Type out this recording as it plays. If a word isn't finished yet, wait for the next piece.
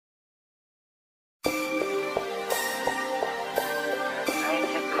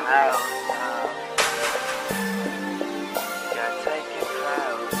clothes off. Gotta take your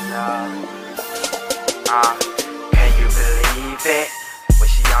clothes off. Can you believe it? When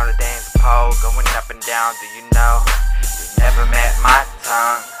she on the dance pole, going up and down, do you know? You never met my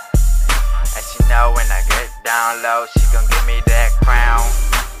tongue. And she know when I get down low, she gon' give me that crown.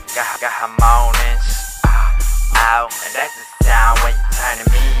 Got her moanings, out, and that's the sound when you turning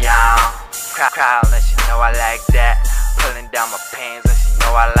me on. Crowd, and she know I like that. Pulling down my pants, and she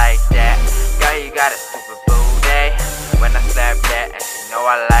know I like that. Girl, you got a stupid booty. When I slap that, and she know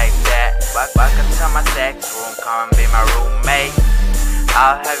I like that. Welcome to my sex room, come and be my roommate.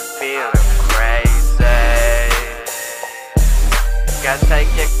 I'll have you feeling crazy. Gotta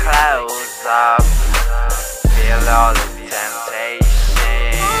take your clothes off. Feel all the temptation.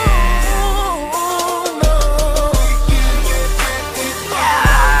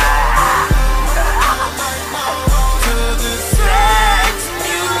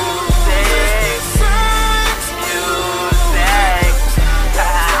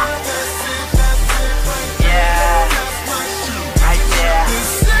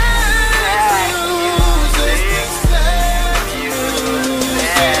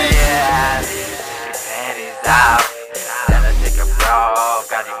 Then I take a bra,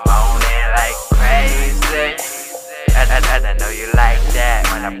 got you moaning like crazy. And I know you like that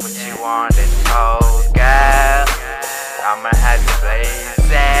when I put you on this pole, girl. I'ma have you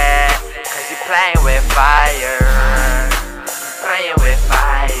blazing, cause you playing with fire. Playing with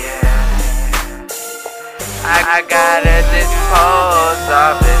fire. I gotta dispose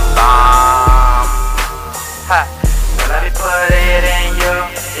of this bomb. So let me put it in you,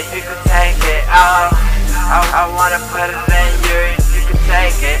 if you could take it off. I wanna put it in you, you can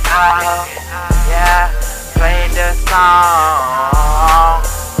take it off. Yeah, play this song.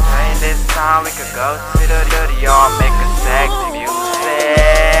 Play this song, we could go to the yard.